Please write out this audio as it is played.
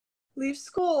leave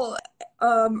school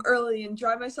early and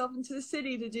drive myself into the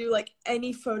city to do like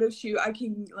any photo shoot I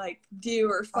can like do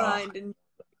or find. And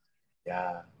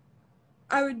yeah.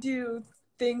 I would do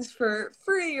things for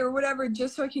free or whatever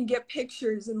just so I can get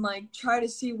pictures and like try to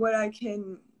see what I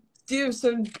can do.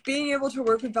 So being able to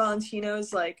work with Valentino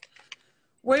is like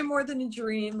way more than a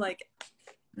dream. Like,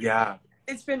 Yeah.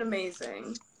 it's been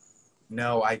amazing.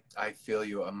 No, I feel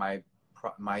you.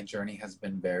 My journey has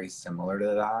been very similar to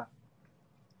that.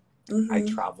 I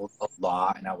Mm-hmm. traveled a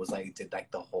lot, and I was like, did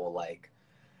like the whole like,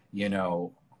 you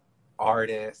know,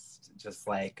 artist, just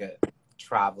like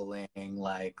traveling,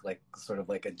 like sort of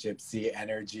like a gypsy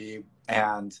energy,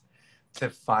 and to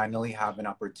finally have an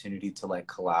opportunity to like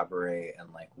collaborate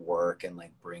and like work and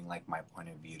like bring like my point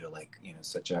of view to like, you know,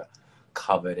 such a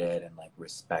coveted and like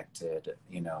respected,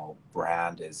 you know,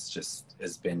 brand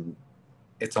has been,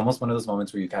 it's almost one of those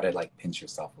moments where you gotta like pinch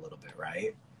yourself a little bit,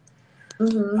 right?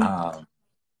 Mm-hmm. um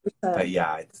but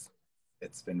yeah,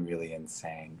 it's been really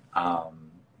insane.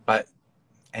 But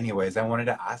anyways, I wanted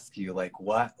to ask you, like,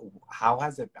 how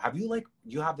has it, have you like,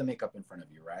 you have the makeup in front of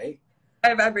you, right? I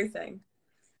have everything.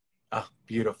 Oh,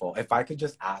 beautiful. If I could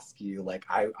just ask you, like,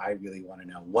 I really want to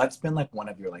know what's been like one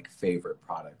of your like favorite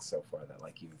products so far that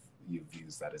like you've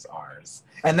used that is ours.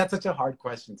 And that's such a hard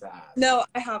question to ask. No,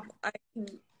 I can.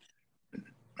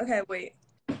 Okay, wait.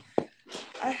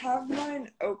 I have mine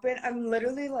open. I'm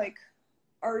literally like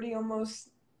already almost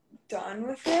done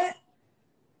with it.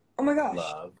 Oh my gosh.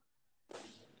 Love.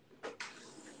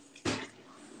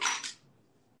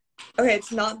 Okay,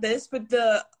 it's not this, but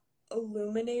the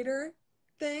illuminator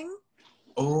thing.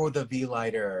 Oh, the V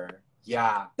lighter.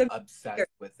 Yeah, The obsessed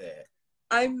with it.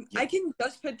 Yeah, I can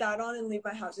just put that on and leave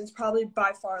my house. It's probably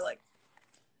by far like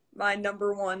my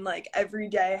number one, like every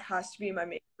day has to be my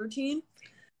makeup routine.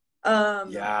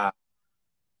 Um, yeah.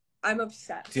 I'm Do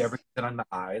you ever obsessed. use it on the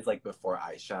eyes, like before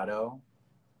eyeshadow?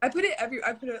 I put it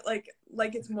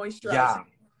like it's moisturizing. Yeah,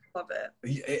 Love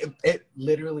it. it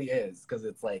literally is, because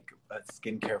it's like a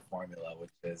skincare formula,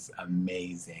 which is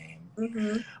amazing.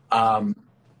 Mm-hmm. Um,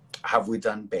 have we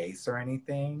done base or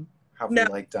anything? Have we No.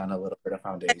 like done a little bit of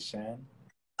foundation?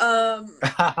 Um,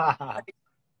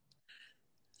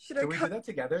 should I Can we do come? that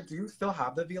together? Do you still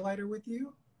have the V lighter with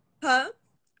you? Huh?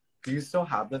 Do you still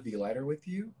have the V lighter with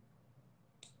you?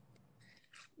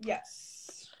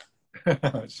 Yes.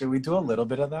 Should we do a little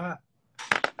bit of that?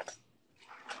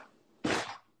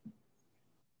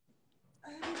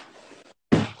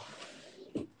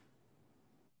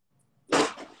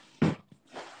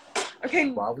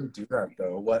 Okay. While we do that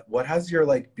though, what has your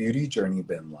like beauty journey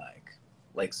been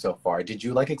like so far? Did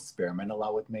you like experiment a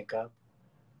lot with makeup?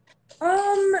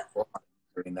 Um, Or are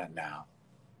you doing that now?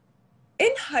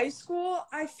 in high school,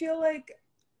 I feel like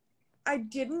I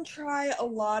didn't try a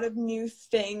lot of new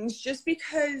things just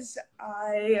because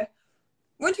I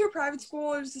went to a private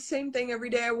school. It was the same thing every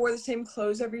day. I wore the same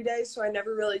clothes every day, so I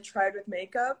never really tried with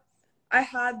makeup. I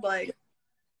had like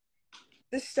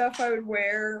this stuff I would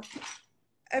wear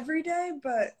every day,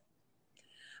 but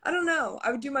I don't know.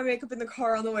 I would do my makeup in the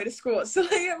car on the way to school. So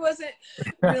like it wasn't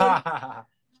really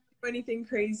anything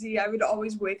crazy. I would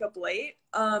always wake up late.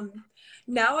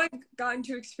 Now I've gotten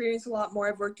to experience a lot more.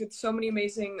 I've worked with so many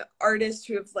amazing artists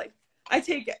who have like, I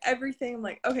take everything. I'm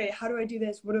like, okay, how do I do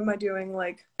this? What am I doing?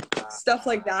 Like stuff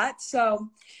like that. So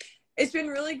it's been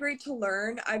really great to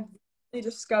learn. I've really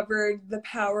discovered the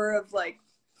power of like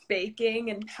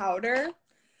baking and powder.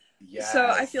 So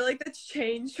I feel Yes. like that's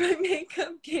changed my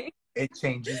makeup game. It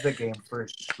changes the game for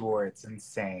sure. It's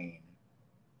insane.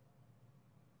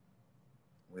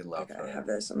 We love Okay, I have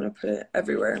her. this. I'm gonna put it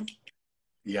everywhere.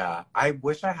 Yeah. I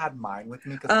wish I had mine with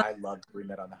me, because Um, I love doing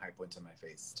that on the high point of my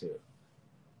face too.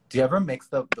 Do you ever mix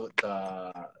the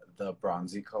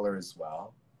bronzy color as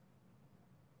well?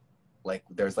 Like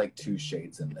there's like two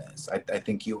shades in this. I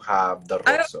think you have the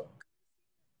I don't rosso.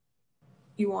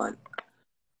 you want.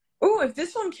 Oh, if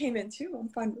this one came in too, I'm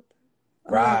fine with it.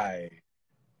 Right.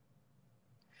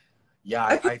 Yeah,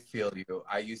 I put I feel you.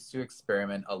 I used to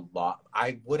experiment a lot.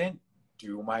 I wouldn't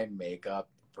do my makeup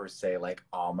per se like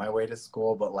on my way to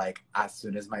school, but like as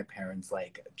soon as my parents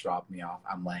like drop me off,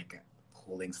 I'm like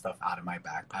pulling stuff out of my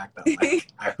backpack that like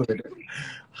I would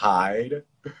hide.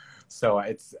 So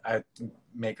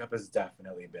makeup has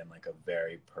definitely been like a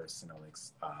very personal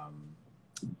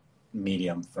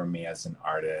medium for me as an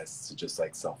artist to just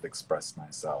like self-express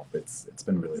myself. It's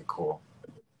been really cool.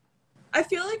 I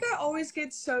feel like I always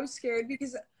get so scared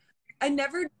because I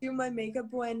never do my makeup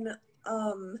when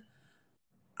um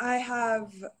I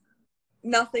have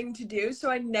nothing to do,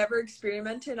 so I never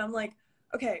experimented. I'm like,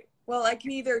 okay, well, I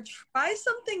can either try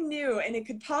something new and it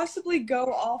could possibly go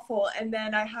awful and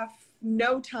then I have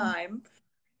no time,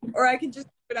 or I can just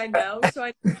do what I know. So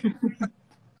I.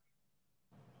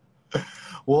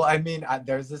 Well, I mean,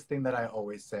 there's this thing that I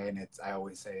always say, and I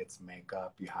always say it's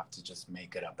makeup. You have to just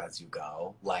make it up as you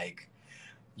go. Like,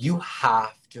 you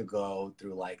have to go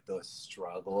through like the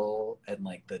struggle and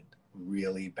like the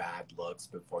really bad looks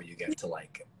before you get to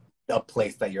like a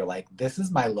place that you're like, this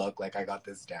is my look. Like, I got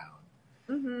this down.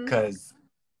 Mm-hmm. Because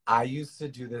I used to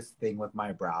do this thing with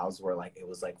my brows where like it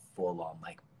was like full on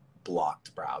like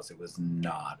blocked brows. It was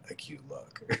not a cute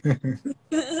look.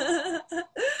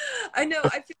 I know.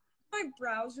 I feel like my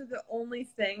brows are the only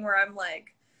thing where I'm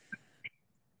like,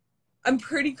 I'm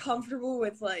pretty comfortable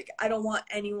with like, I don't want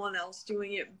anyone else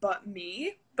doing it but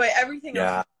me. But everything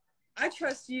else, Yeah, I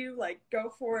trust you. Like, go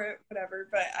for it, whatever.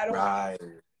 But right.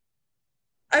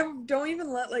 I don't even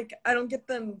like, I don't get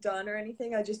them done or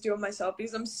anything. I just do them myself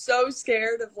because I'm so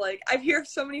scared of like, I hear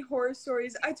so many horror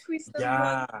stories. I tweet them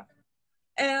once Yeah.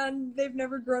 and they've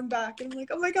never grown back. And I'm like,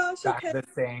 oh my gosh, Back okay. the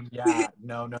same. Yeah.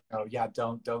 No, no, no. Yeah,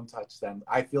 don't touch them.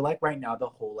 I feel like right now the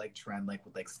whole like trend like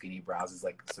with like skinny brows is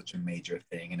like such a major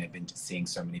thing, and I've been seeing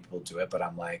so many people do it, but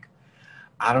I'm like,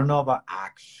 I don't know about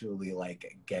actually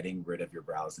like getting rid of your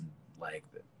brows and like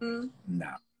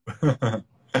no.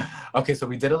 Okay, so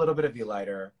we did a little bit of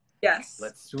E-lighter. Yes.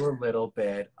 Let's do a little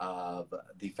bit of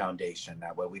the foundation.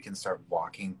 That way we can start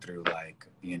walking through like,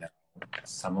 you know,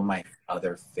 some of my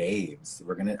other faves.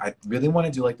 I really want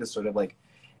to do like this sort of like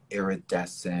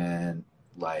iridescent,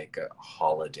 like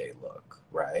holiday look,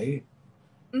 right?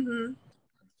 Mm-hmm.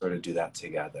 Sort of do that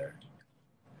together.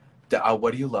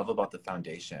 What do you love about the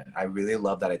foundation? I really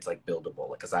love that it's like buildable,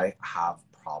 like, because I have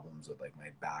problems with like my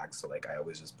bag, so like I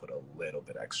always just put a little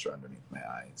bit extra underneath my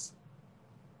eyes.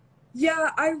 Yeah,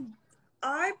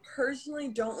 I personally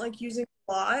don't like using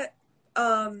a lot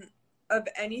um of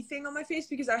anything on my face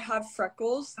because I have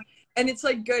freckles and it's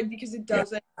like good because it Yeah.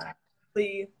 doesn't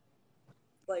really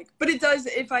like but it does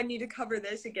if I need to cover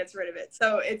this it gets rid of it.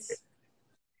 So it's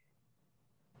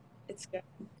good.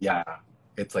 Yeah.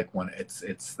 It's like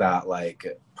it's that like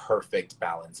perfect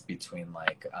balance between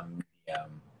like a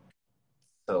medium.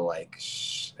 So like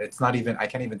it's not even I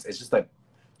can't even it's just like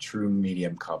true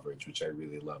medium coverage, which I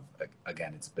really love.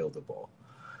 Again, it's buildable.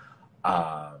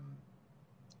 But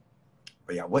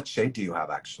yeah, what shade do you have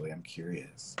actually? I'm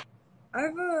curious. I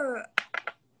have a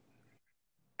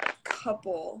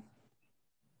couple.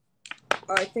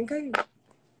 Oh, I think I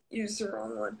used the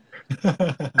wrong one.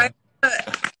 I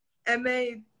have a MA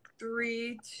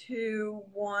 3, 2,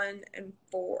 1, and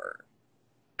 4.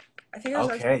 I think I was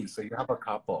actually, Okay, so you have a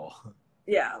couple.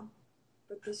 yeah.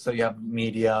 But this So you have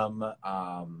medium,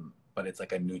 but it's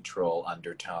like a neutral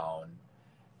undertone,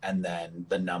 and then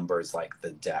the numbers like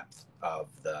the depth of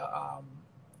the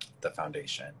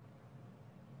foundation.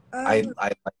 I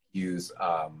like to use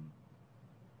I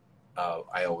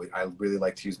really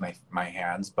like to use my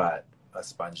hands, but a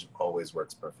sponge always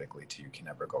works perfectly too. You can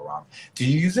never go wrong. Do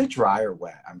you use it dry or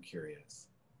wet? I'm curious.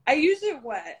 I use it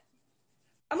wet.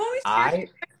 I'm always scared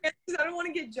I because I don't want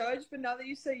to get judged, but now that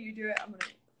you say you do it, I'm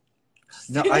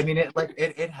No, I gonna. mean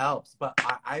it helps, but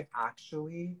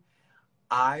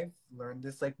I've learned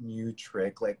this like new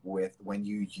trick like with when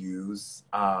you use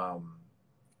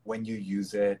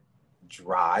it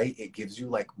dry, it gives you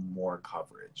like more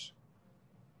coverage.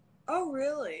 Oh,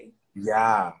 really?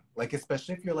 Yeah, like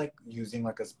especially if you're like using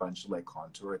like a sponge to like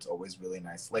contour, it's always really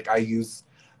nice. Like I use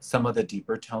some of the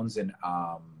deeper tones in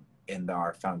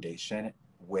our foundation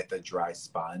with a dry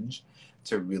sponge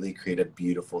to really create a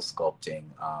beautiful sculpting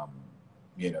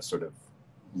you know, sort of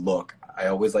look. I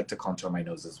always like to contour my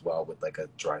nose as well with like a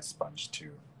dry sponge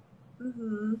too.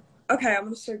 Mm-hmm. Okay, I'm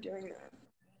gonna start doing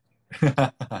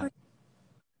that.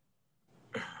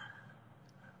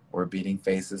 We're beating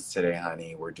faces today,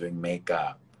 honey. We're doing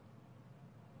makeup.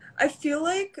 I feel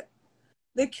like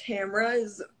the camera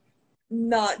is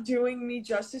not doing me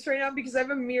justice right now because I have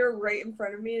a mirror right in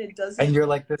front of me and it And doesn't. you're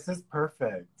like, this is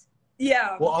perfect.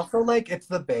 Yeah. Well, also like it's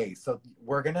the base, so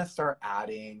we're gonna start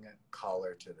adding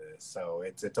color to this. So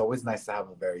it's always nice to have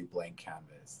a very blank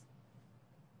canvas.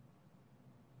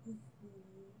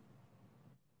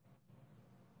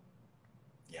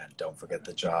 Yeah, don't forget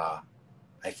the jaw.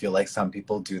 I feel like some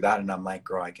people do that, and I'm like,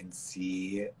 girl, I can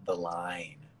see the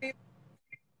line.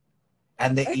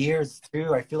 And the ears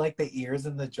too. I feel like the ears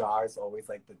and the jaw is always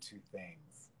like the two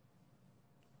things.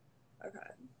 Okay.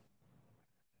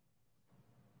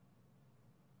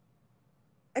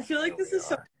 I feel like Here this we is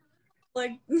so are.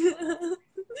 like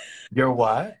You're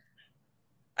what?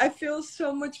 I feel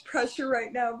so much pressure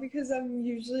right now because I'm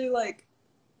usually like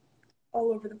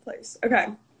all over the place. Okay.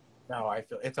 No, I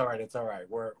feel it's all right. It's all right.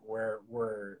 We're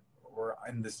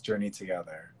in this journey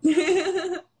together.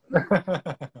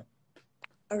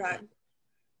 Okay.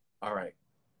 All right,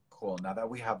 cool. Now that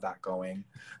we have that going,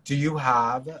 do you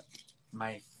have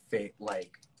my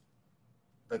like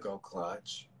the Go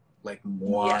Clutch? Like Yeah.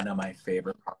 one of my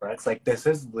favorite products. Like this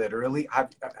is literally,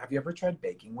 have you ever tried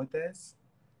baking with this?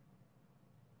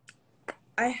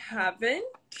 I haven't.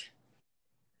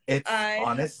 It's I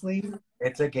honestly,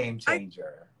 it's a game I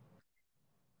changer.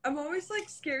 I'm always like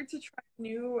scared to try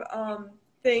new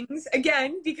things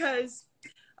again because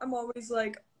I'm always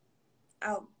like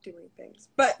out doing things.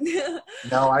 But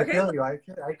No, I okay, feel you. I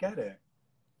get it.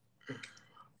 so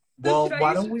Well, should I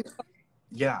why use don't we?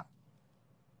 Yeah.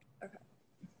 okay.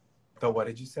 So what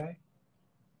did you say?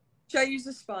 Should I use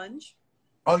a sponge?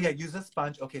 Oh yeah, use a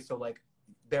sponge. Okay, so like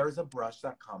there's a brush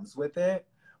that comes with it,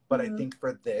 but I Hmm. think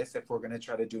for this, if we're gonna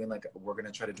try to doing like we're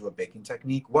gonna try to do a baking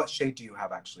technique, what shade do you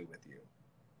have actually with you?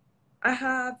 I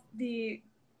have the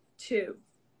two.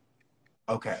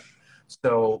 Okay,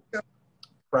 so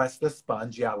press the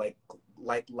sponge. Yeah, like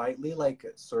lightly, like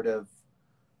sort of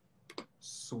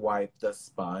swipe the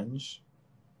sponge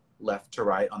left to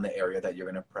right on the area that you're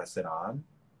gonna press it on.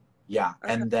 Yeah,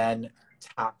 Okay. and then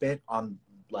tap it on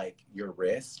like your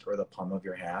wrist or the palm of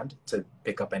your hand to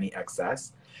pick up any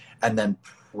excess, and then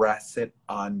press it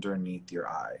underneath your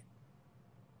eye.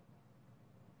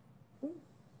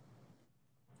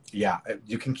 Yeah,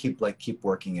 you can keep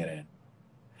working it in.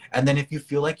 And then if you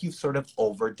feel like you've sort of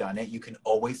overdone it, you can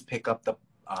always pick up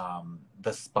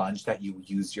the sponge that you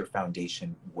use your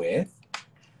foundation with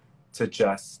to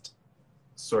just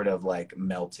sort of like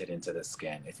melt it into the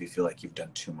skin if you feel like you've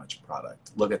done too much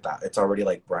product. Look at that. It's already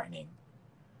like brightening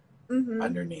Mm-hmm.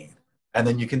 underneath. And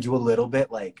then you can do a little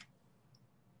bit like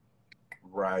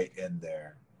right in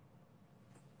there.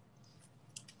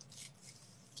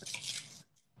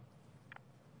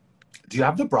 Do you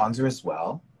have the bronzer as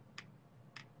well?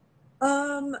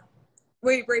 Um,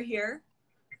 wait, right here.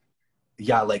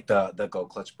 Yeah, like the Go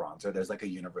Clutch bronzer. There's like a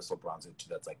universal bronzer too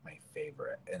that's like my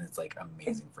favorite, and it's like I,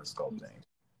 amazing for sculpting.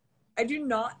 I do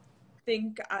not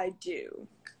think I do.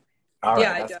 All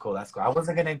Yeah, right, I that's don't. cool. That's cool. I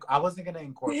wasn't gonna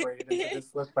incorporate it into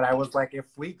this look, but I was like, if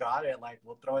we got it, like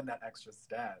we'll throw in that extra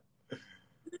step.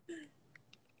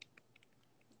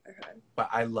 Okay. But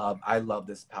I love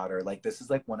this powder. Like this is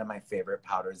like one of my favorite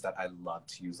powders that I love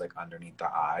to use like underneath the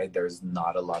eye. There's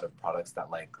not a lot of products that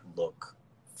like look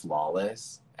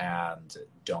flawless and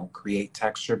don't create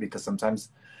texture because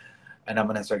sometimes, and I'm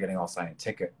gonna start getting all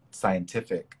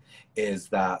scientific, is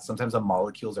that sometimes the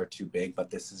molecules are too big, but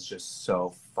this is just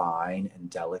so fine and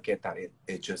delicate that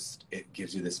it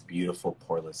gives you this beautiful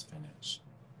poreless finish.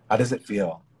 How does it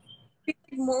feel? It's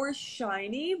like more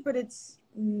shiny, but it's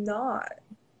not.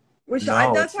 Which I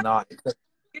No, that's it's how not. I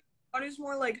thought it was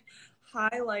more like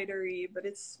highlightery, but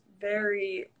it's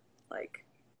very like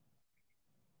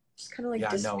just kind of like Yeah,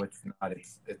 dis. no, it's not.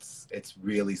 It's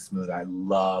really smooth. I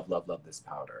love this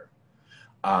powder.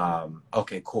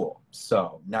 Okay, cool.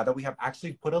 So now that we have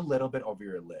actually put a little bit over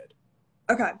your lid,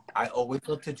 Okay. I always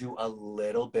look to do a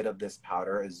little bit of this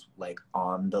powder is like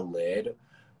on the lid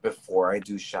before I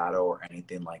do shadow or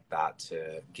anything like that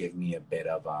to give me a bit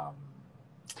of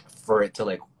for it to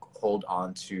like hold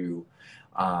on to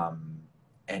um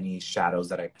any shadows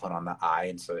that I put on the eye.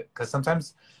 And so because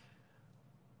sometimes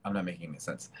I'm not making any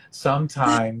sense.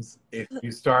 Sometimes if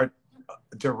you start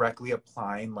directly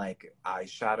applying like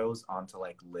eyeshadows onto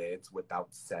like lids without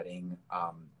setting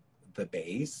the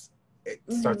base, it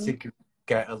starts Hmm. to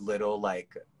get a little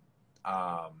like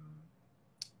um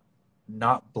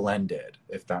not blended,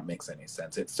 if that makes any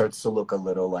sense. It starts to look a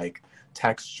little like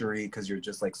textury because you're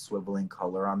just like swiveling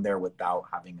color on there without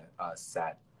having a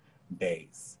set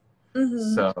base. Hmm.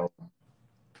 So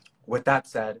with that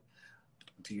said,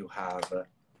 do you have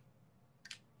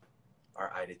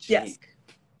our eye to Yes. cheek?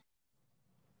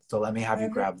 So let me have I you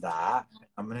have it. grab that.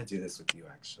 I'm gonna do this with you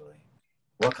actually.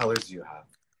 What colors do you have?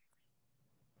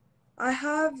 I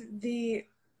have the.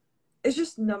 It's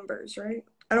just numbers, right?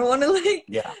 I don't want to like.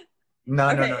 Yeah. No,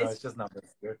 no, Okay, no, no. it's It's just numbers.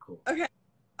 They're cool. okay.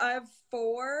 I have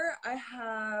four. I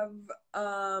have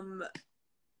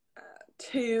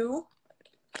two,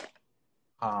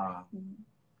 Uh,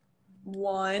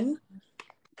 one,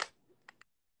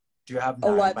 do you have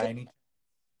 9 by 11, any?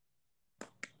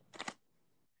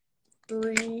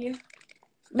 3,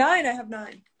 9. I have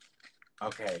 9.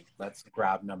 Okay, let's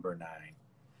grab number 9.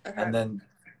 Okay. And then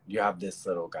you have this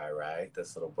little guy, right?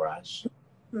 This little brush.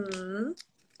 Hmm.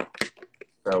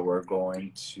 So we're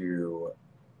going to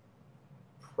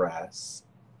press.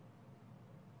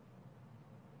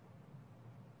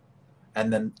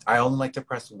 And then I only like to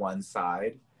press one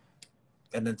side.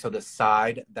 And then so the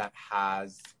side that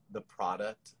has the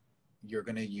product, you're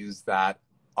going to use that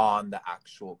on the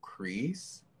actual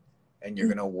crease. and you're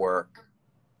gonna work Oh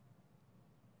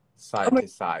side my, to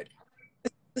side.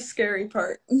 the scary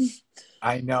part.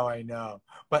 I know, I know.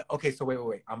 But okay, so wait.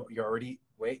 You're already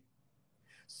wait.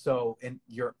 So, and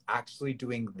you're actually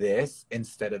doing this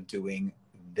instead of doing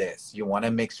this. You want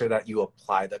to make sure that you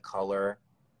apply the color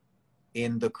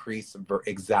in the crease.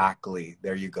 Exactly.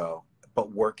 There you go.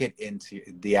 But work it into,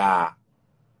 yeah.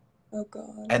 Oh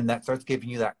God. And that starts giving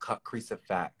you that cut crease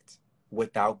effect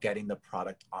without getting the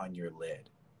product on your lid.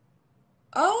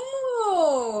 You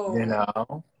Oh.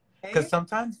 know? Because Okay.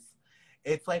 sometimes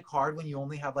it's like hard when you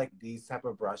only have like these type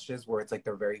of brushes where it's like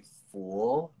they're very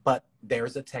full, but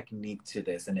there's a technique to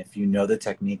this. And if you know the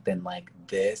technique, then like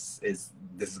this is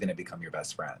gonna become your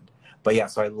best friend. But yeah,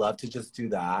 so I love to just do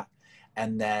that.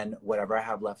 And then whatever I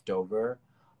have left over,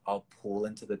 I'll pull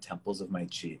into the temples of my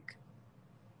cheek.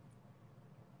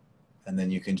 And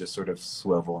then you can just sort of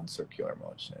swivel in circular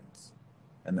motions.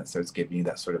 And that starts giving you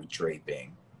that sort of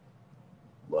draping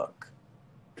look.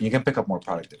 You can pick up more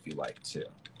product if you like too.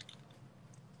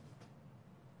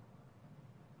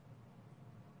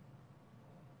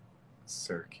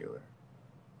 Circular.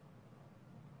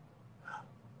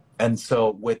 And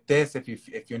so with this, if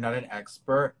you're not an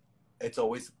expert, it's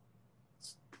always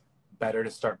better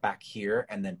to start back here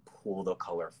and then pull the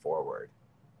color forward.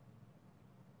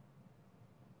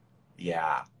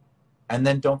 Yeah. And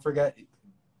then don't forget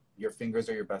your fingers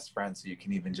are your best friend, so you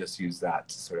can even just use that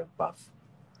to sort of buff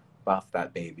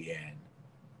that baby in.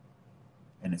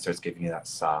 And it starts giving you that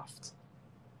soft.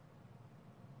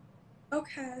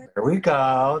 Okay. There we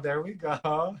go. There we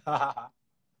go.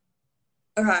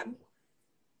 Okay.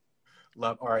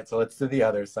 Love. All right, so let's do the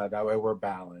other side. That way we're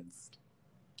balanced.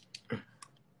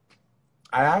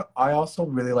 I also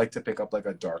really like to pick up like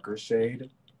a darker shade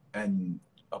and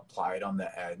apply it on the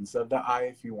ends of the eye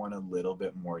if you want a little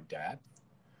bit more depth.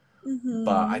 But I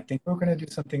Mm-hmm. think we're gonna do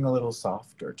something a little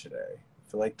softer today.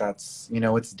 I feel like that's,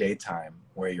 it's daytime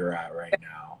where you're at right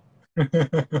now.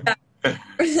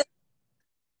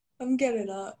 I'm getting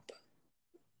up.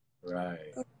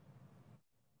 Right.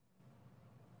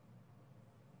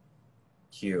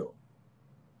 Cute.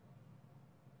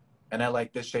 And I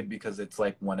like this shade because it's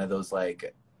like one of those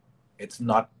like it's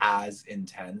not as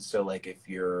intense. So like if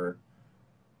you're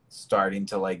starting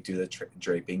to like do the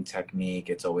draping technique,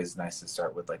 it's always nice to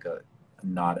start with like a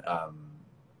not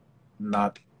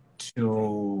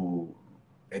too.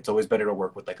 It's always better to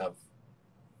work with like a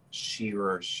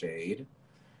sheerer shade.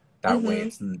 That way,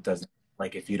 Mm-hmm. it doesn't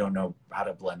like if you don't know how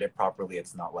to blend it properly,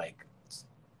 it's not like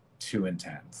too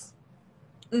intense.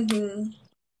 Mm-hmm.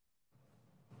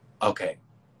 Okay,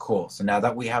 cool. So now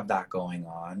that we have that going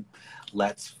on,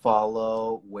 let's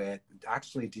follow with.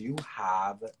 Actually, do you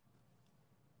have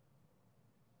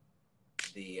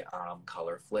the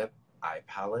color flip eye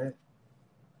palette?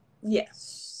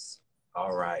 Yes.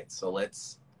 All right, so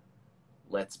let's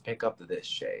pick up this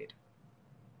shade.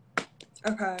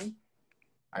 Okay.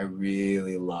 I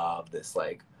really love this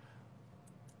like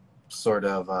sort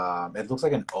of it looks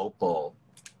like an opal.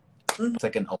 Mm-hmm. It's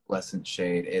like an opalescent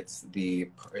shade.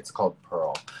 It's called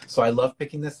Pearl. So I love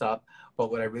picking this up, but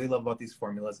what I really love about these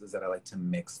formulas is that I like to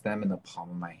mix them in the palm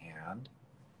of my hand.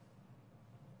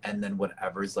 And then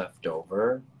whatever's left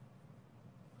over,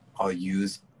 I'll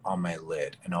use on my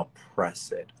lid and I'll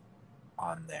press it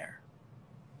on there.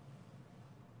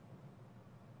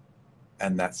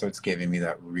 And that starts giving me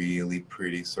that really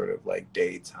pretty sort of like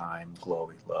daytime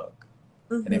glowy look.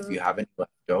 And if Mm-hmm. you have any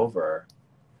left over,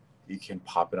 you can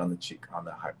pop it on the cheek, on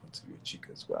the high points of your cheek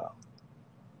as well.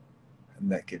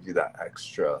 And that gives you that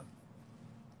extra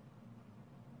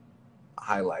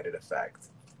highlighted effect.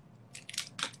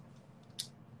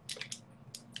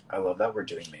 I love that we're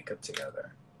doing makeup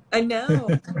together. I know.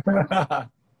 I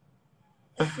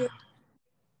feel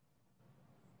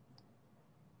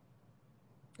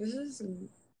this is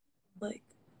like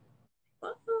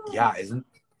wow. Yeah, isn't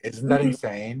that Mhm.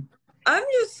 insane? I'm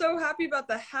just so happy about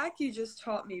the hack you just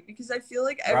taught me because I feel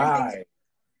like everything's Right.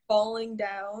 falling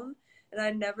down and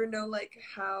I never know like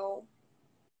how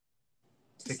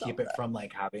to To keep stop it that. from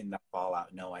like having that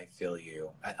fallout. No, I feel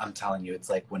you. I'm telling you, it's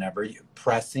like whenever you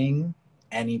pressing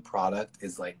any product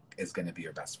is going to be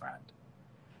your best friend.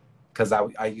 Because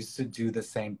I used to do the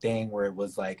same thing where it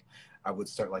was like I would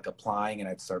start like applying and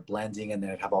I'd start blending and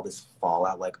then I'd have all this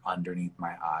fallout like underneath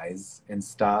my eyes and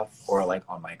stuff or like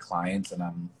on my clients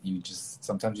and you just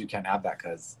sometimes you can't have that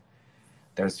because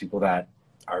there's people that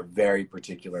are very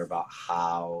particular about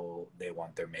how they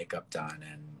want their makeup done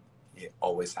and it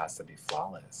always has to be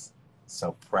flawless.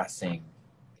 So pressing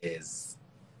is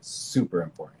super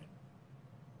important.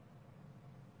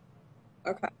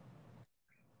 Okay.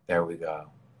 There we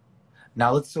go.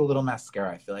 Now let's do a little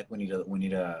mascara. I feel like we need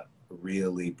to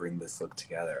really bring this look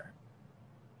together.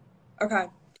 Okay.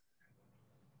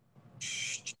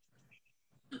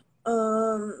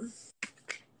 Do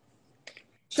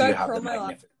Should I you have curl the my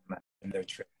lashes? Magnificent in their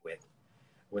trick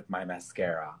with my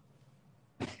mascara?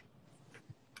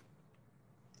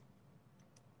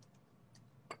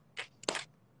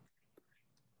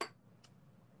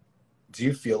 Do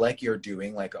you feel like you're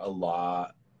doing like a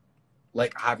lot?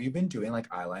 Like, have you been doing like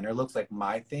eyeliner looks? Like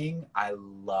my thing, I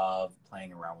love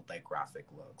playing around with like graphic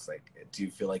looks. Like, do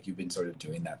you feel like you've been sort of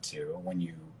doing that too when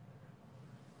you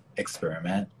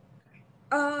experiment?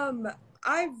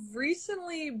 I've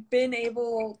recently been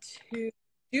able to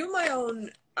do my own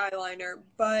eyeliner,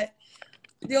 but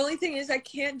the only thing is I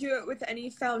can't do it with any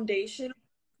foundation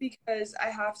because I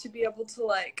have to be able to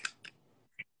like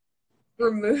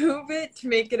remove it to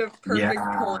make it a perfect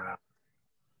point. Yeah.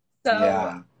 So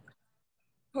Yeah.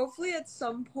 hopefully at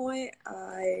some point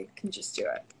I can just do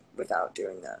it without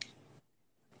doing that.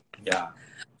 Yeah.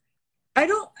 I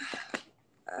don't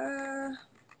I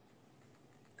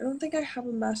don't think I have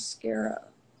a mascara.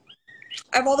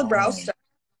 I have all the brow Oh, stuff.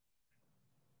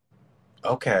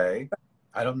 okay.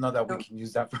 I don't know that we No. can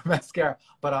use that for mascara,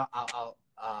 but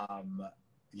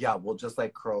yeah, we'll just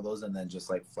like curl those and then just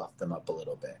like fluff them up a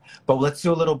little bit. But let's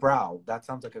do a little brow. That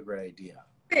sounds like a great idea.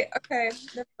 Okay,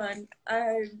 that's fine.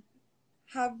 I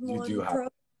have You do one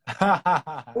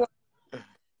have. pro. Well,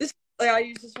 this like I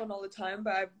use this one all the time,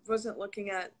 but I wasn't looking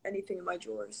at anything in my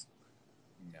drawers.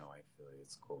 No, I feel it.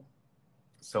 It's cool.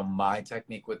 So my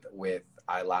technique with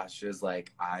eyelashes,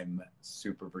 like I'm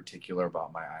super particular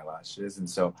about my eyelashes, and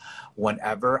so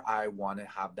whenever I want to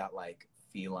have that like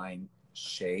feline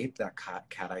shape, that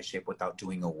cat eye shape without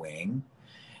doing a wing,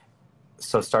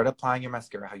 so start applying your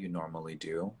mascara how you normally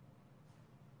do.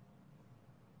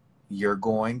 You're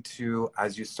going to,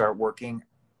 as you start working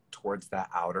towards that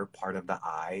outer part of the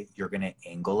eye, you're going to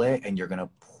angle it and you're going to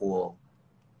pull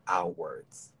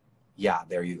outwards. Yeah,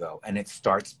 there you go. And it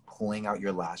starts pulling out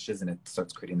your lashes and it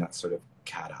starts creating that sort of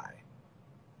cat eye.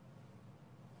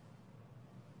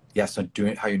 Yeah, so do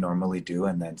it how you normally do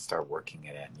and then start working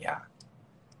it in. Yeah.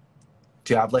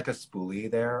 Do you have like a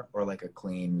spoolie there or like a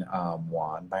clean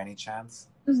wand by any chance?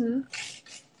 Mm-hmm.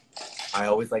 I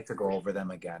always like to go over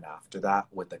them again after that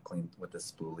with the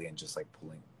spoolie and just like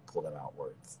pull them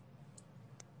outwards.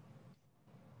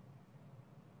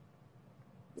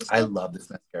 I love this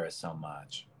mascara so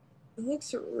much. It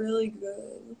looks really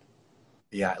good.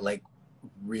 Yeah, it like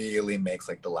really makes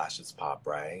like the lashes pop,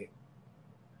 right?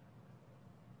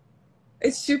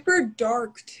 It's super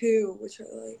dark too, which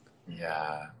I like.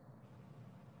 Yeah.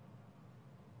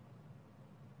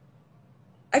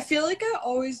 I feel like I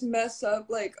always mess up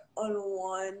like on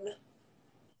one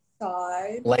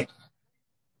side. Like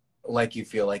you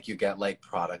feel like you get like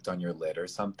product on your lid or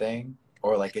something,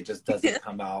 or like it just doesn't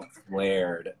come out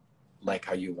flared like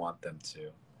how you want them to.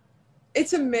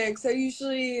 It's a mix. I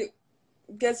usually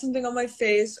get something on my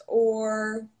face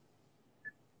or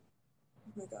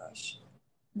oh my gosh.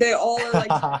 They all are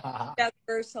like together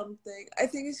or something. I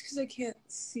think it's because I can't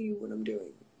see what I'm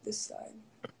doing this side.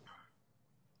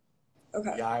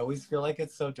 Okay. Yeah, I always feel like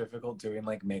it's so difficult doing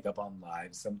like makeup on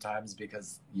live sometimes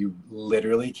because you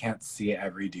literally can't see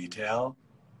every detail.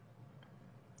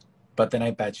 But then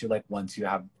I bet you like once you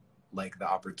have like the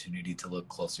opportunity to look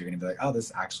closer, you're gonna be like, oh,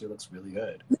 this actually looks really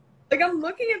good. Like I'm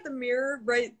looking at the mirror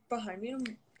right behind me.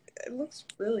 It looks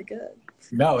really good.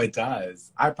 No, it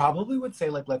does. I probably would say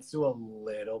like let's do a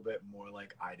little bit more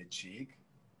like eye to cheek.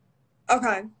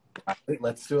 Okay.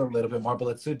 Let's do a little bit more, but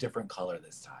let's do a different color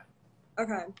this time.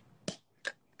 Okay.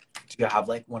 Do you have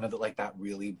like one of the like that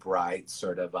really bright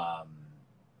sort of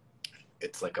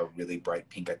it's like a really bright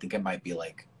pink. I think it might be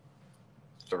like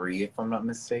 3 if I'm not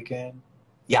mistaken.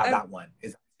 Yeah, that one.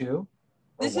 Is that 2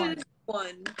 or This 1? is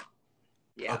 1.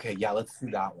 Yeah. Okay, yeah, let's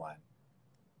do that one.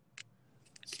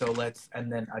 So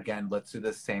and then again, let's do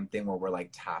the same thing where we're like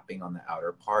tapping on the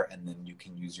outer part and then you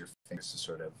can use your fingers to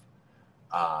sort of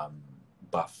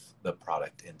buff the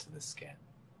product into the skin.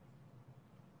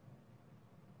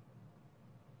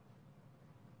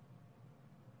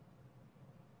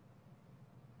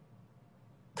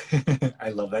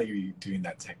 I love that you're doing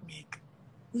that technique.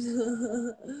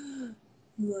 I'm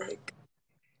like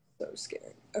so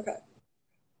scared. Okay.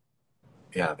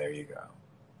 Yeah, there you go.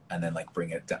 And then like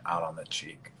bring it out on the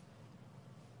cheek.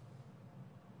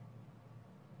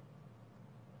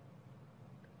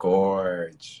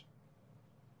 Gorge.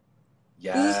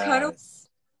 Yes. This is kind of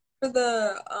for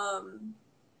the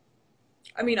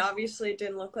I mean obviously it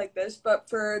didn't look like this, but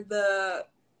for the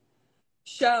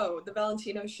show, the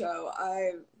Valentino show,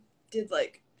 I did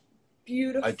like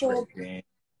beautiful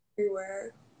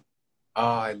everywhere. Oh,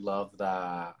 I love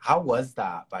that. How was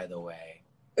that, by the way?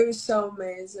 It was so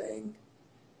amazing.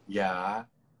 Yeah.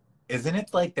 Isn't it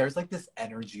like there's like this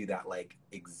energy that like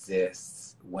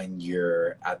exists when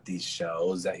you're at these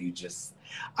shows that you just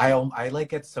I like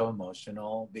get so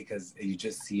emotional because you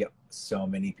just see so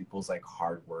many people's like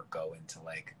hard work go into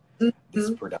like this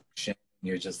Mhm. production.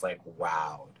 You're just like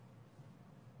wowed.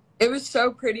 It was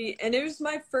so pretty, and it was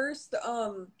my first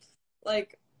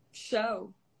like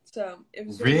show, so it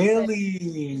was very exciting.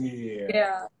 Really?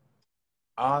 Yeah,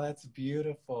 Oh, that's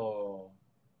beautiful.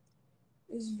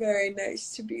 it was very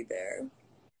nice to be there.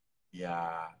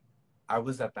 Yeah. I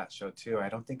was at that show too. I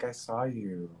don't think I saw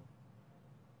you.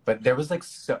 But there was like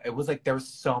so it was like there was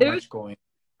so It was much going.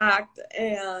 packed,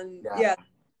 and Yeah. yeah,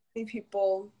 many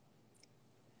people,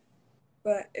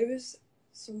 but it was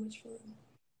so much fun.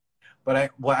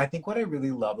 But I think what I really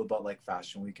love about like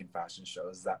Fashion Week and fashion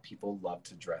shows is that people love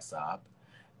to dress up.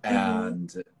 Hmm.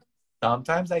 And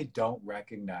sometimes I don't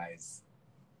recognize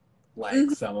like Hmm.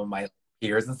 some of my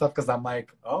peers and stuff because I'm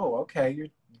like, oh, okay, you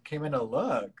came in a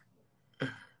look.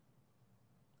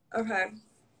 Okay.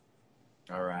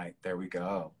 All right, there we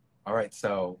go. All right,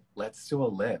 so let's do a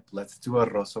lip. Let's do a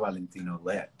Rosso Valentino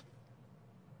lip.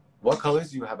 What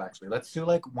colors do you have actually? Let's do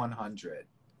like 100.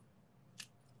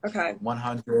 Okay.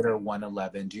 100 or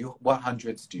 111. What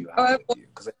hundreds do you Oh, have with you?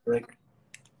 Because I feel like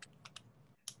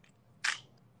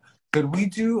could we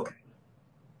do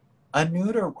a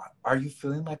nude or are you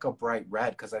feeling like a bright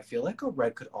red? Because I feel like a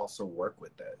red could also work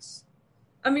with this.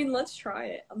 I mean, let's try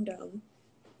it. I'm down.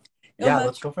 It'll Yeah,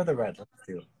 let's match. go for the red. Let's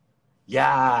do.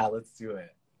 Yeah, let's do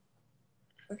it.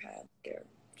 Okay, I'm scared.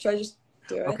 Should I just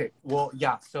do it? Okay, well,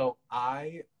 yeah. So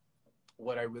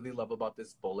what I really love about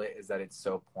this bullet is that it's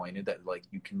so pointed that like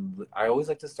you can. I always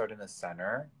like to start in the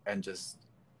center and just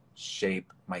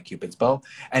shape my cupid's bow.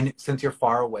 And since you're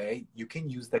far away, you can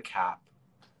use the cap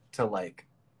to like,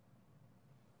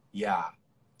 yeah,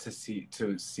 to see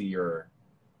your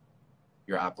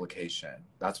application.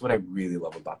 That's what I really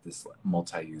love about this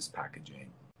multi-use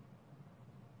packaging.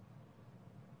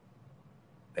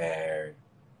 There.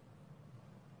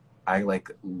 I like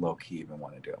low key even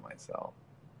want to do it myself.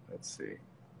 Let's see.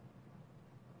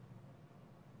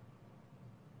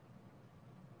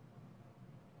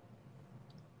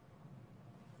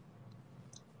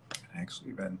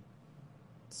 Actually, even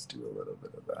let's do a little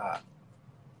bit of that.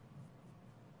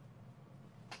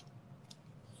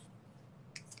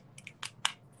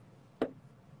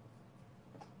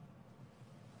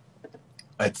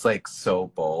 It's like so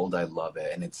bold. I love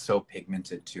it. And it's so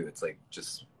pigmented too. It's like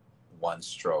just one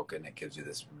stroke and it gives you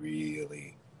this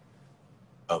really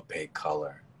opaque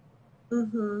color.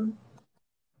 Mm-hmm.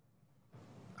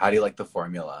 How do you like the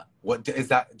formula? What is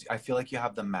that? I feel like you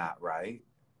have the matte, right?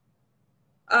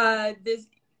 This,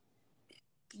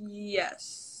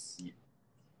 yes.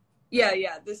 Yeah,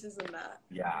 yeah, this is a matte.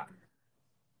 Yeah.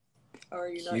 How are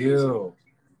you not using it? Cute.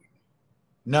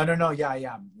 No, no, no. Yeah,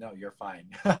 yeah. No, you're fine.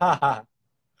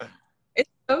 It's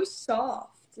so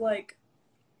soft. Like,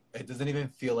 It doesn't even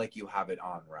feel like you have it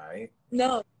on, right?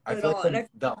 no, I not at feel like all. And I feel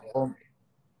the whole the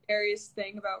scariest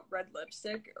thing about red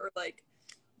lipstick or like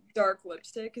dark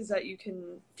lipstick is that you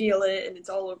can feel it and it's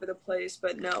all over the place.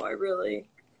 But no, I really,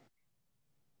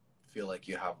 feel like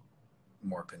you have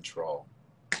more control.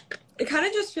 it kind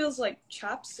of just feels like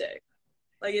chapstick.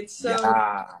 Like it's so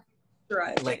Yeah.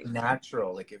 Like driving.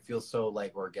 natural. Like it feels so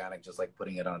like organic, just like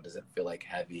putting it on doesn't feel like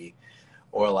heavy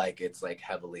or like it's like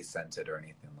heavily scented or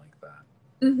anything like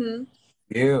that. Mm-hmm.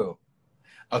 Ew.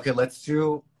 Okay, let's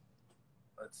do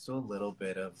a little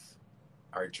bit of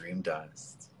our dream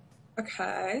dust.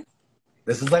 Okay.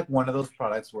 This is like one of those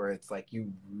products where it's like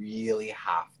you really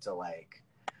have to like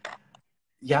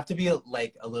you have to be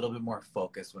like a little bit more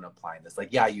focused when applying this. Like,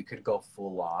 yeah, you could go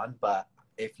full on, but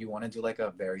if you want to do like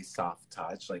a very soft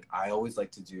touch, like I always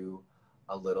like to do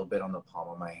a little bit on the palm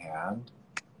of my hand.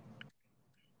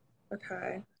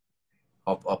 Okay.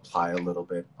 I'll apply a little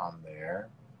bit on there.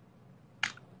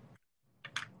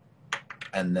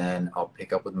 And then I'll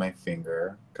pick up with my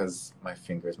finger because my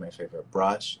finger is my favorite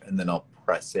brush. And then I'll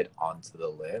press it onto the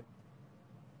lip.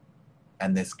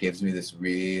 And this gives me this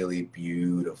really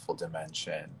beautiful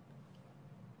dimension.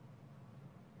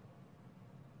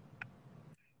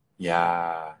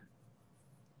 Yeah.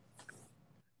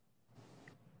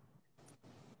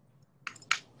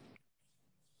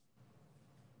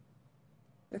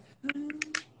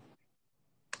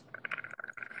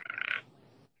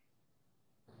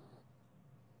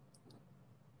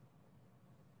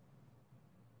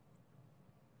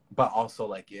 But also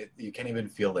like you can't even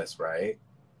feel this, right?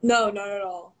 No, not at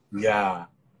all. Yeah.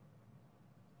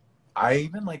 I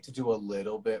even like to do a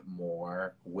little bit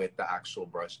more with the actual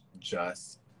brush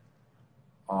just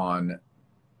on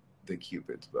the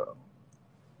Cupid's bow.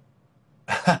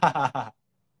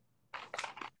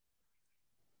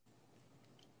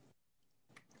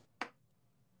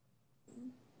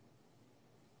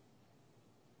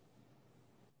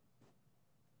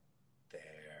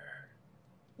 There.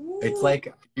 It's Ooh.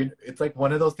 like it's like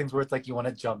one of those things where it's like you want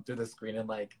to jump through the screen and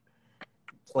like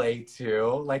play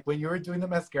too. Like when you were doing the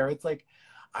mascara, it's like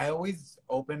I always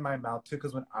open my mouth too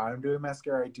because when I'm doing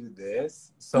mascara, I do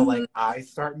this. So Mhm. like I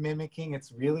start mimicking.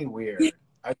 It's really weird.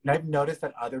 I've noticed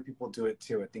that other people do it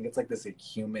too. I think it's like this like,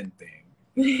 human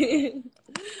thing.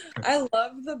 I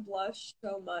love the blush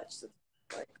so much.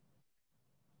 Like,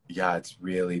 Yeah, it's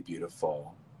really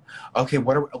beautiful. Okay,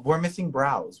 we're missing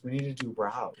brows. We need to do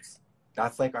brows.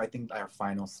 That's like I think our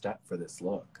final step for this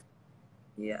look.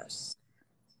 yes.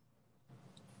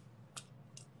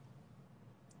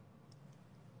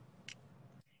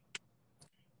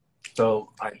 So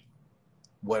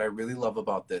what I really love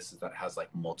about this is that it has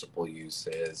like multiple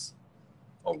uses.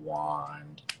 A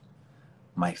wand.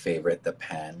 My favorite, the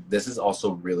pen. This is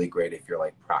also really great if you're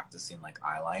like practicing like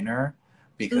eyeliner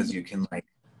because Mhm. you can like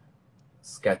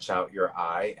sketch out your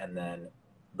eye and then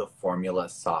the formula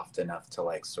is soft enough to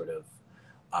like sort of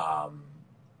um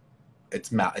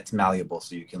it's malleable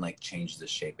so you can like change the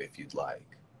shape if you'd like.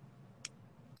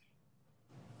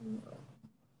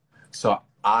 So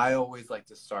I always like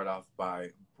to start off by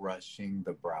brushing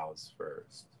the brows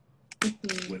first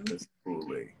with Mhm. the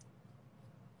spoolie.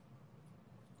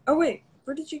 Oh wait,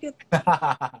 where did you get?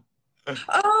 Oh,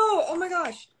 oh my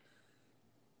gosh!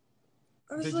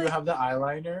 I was Did you like, have the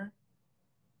eyeliner?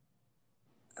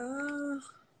 uh,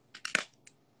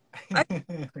 I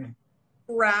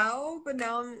brow, but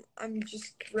now I'm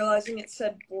just realizing it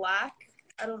said black.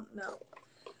 I don't know.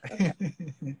 Okay,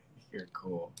 You're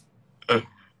cool. okay.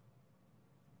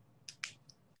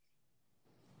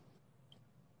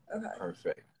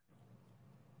 Perfect.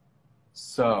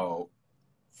 So,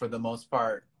 for the most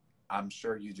part, I'm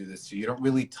sure you do this too. You don't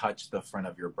really touch the front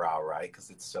of your brow, right? Because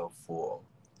it's so full.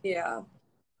 Yeah.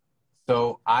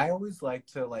 So I always like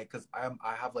to like, cause I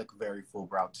have like very full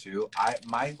brow too.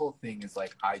 My whole thing is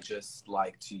like I just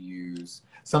like to use.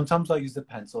 Sometimes I'll use the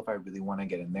pencil if I really want to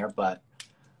get in there, but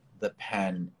the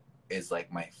pen is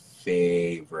like my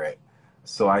favorite.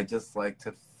 So I just like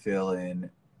to fill in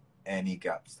any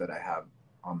gaps that I have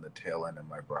on the tail end of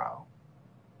my brow.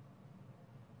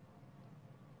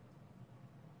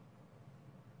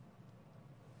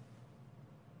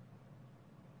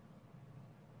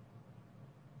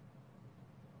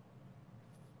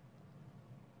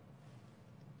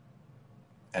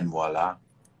 And voila.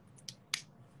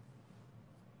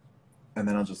 And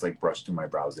then I'll just like brush through my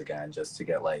brows again just to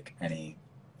get like any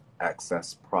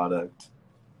excess product.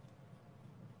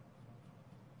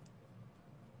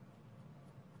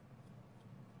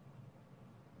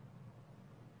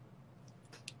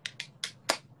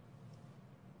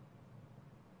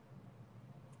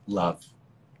 Love.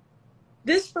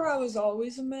 This brow is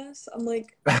always a mess. I'm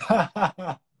like,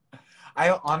 I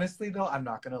honestly though, I'm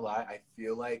not gonna lie, I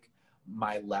feel like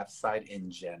my left side in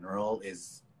general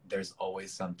is there's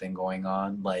always something going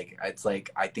on. Like it's like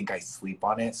I think I sleep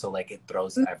on it, so like it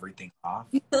throws everything off.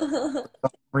 For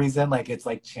some reason, like it's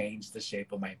like changed the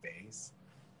shape of my face.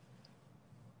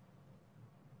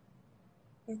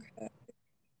 okay,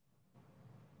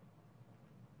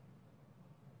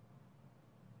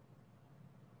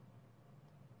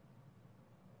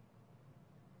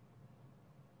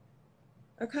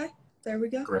 okay. There we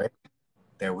go. Great.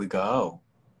 There we go.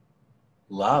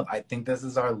 Love. I think this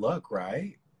is our look,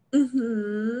 right?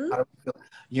 Mm-hmm. How do we feel?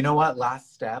 You know what?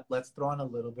 Last step, let's throw on a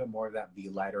little bit more of that V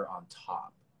lighter on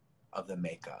top of the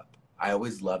makeup. I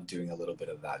always love doing a little bit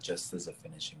of that just as a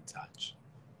finishing touch.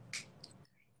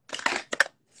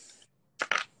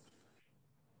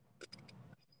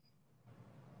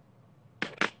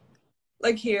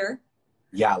 Like here.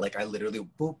 Yeah, like I literally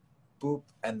boop, boop,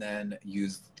 and then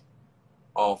use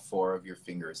all four of your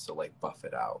fingers to like buff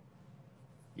it out.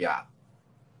 Yeah.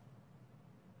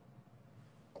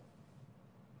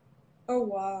 Oh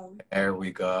wow. There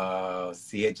we go.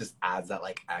 See, it just adds that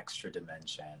like extra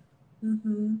dimension.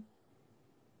 Mm-hmm.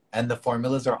 And the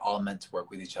formulas are all meant to work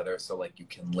with each other. So like you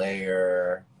can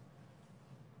layer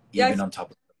Yeah, I even feel on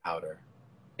top of the powder.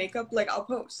 makeup, like I'll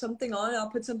put something on, I'll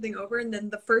put something over, and then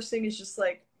the first thing is just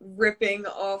like ripping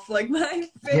off like my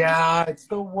face. Yeah, it's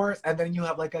the worst. And then you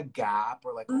have like a gap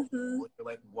or like a Mm-hmm. hole. You're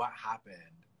like, what happened?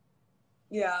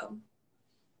 Yeah.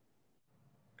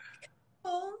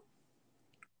 Oh.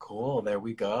 Cool. There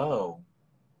we go.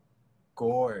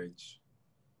 Gorge.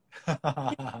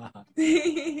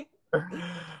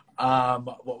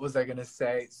 What was I gonna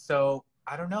say? So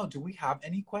I don't know. Do we have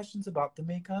any questions about the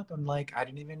makeup? I'm like, I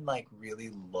didn't even like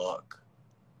really look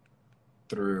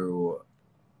through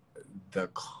the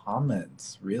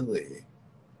comments, really.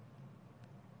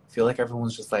 I feel like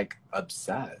everyone's just like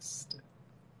obsessed,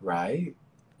 right?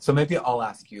 So maybe I'll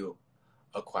ask you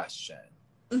a question.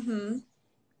 Mm-hmm.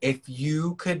 If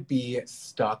you could be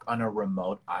stuck on a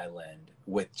remote island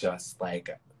with just like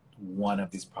one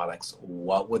of these products,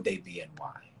 what would they be and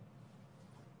why?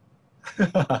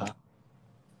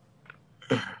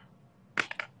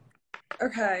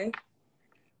 Okay.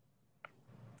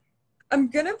 I'm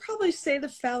gonna probably say the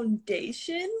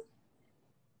foundation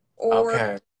or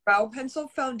Okay, brow pencil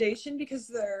foundation because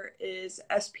there is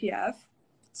SPF.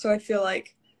 So I feel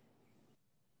like,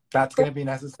 that's gonna be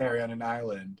necessary on an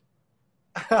island.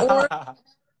 or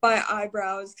my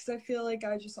eyebrows because I feel like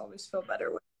I just always feel better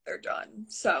when they're done.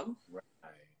 So,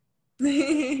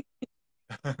 Right.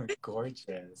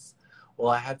 Gorgeous. Well,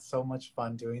 I had so much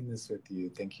fun doing this with you.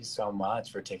 Thank you so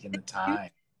much for taking the time.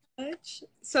 much.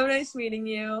 So nice meeting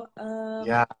you.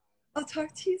 Yeah, I'll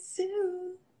talk to you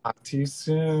soon. talk to you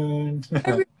soon. Thank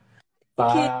you.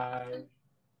 Bye.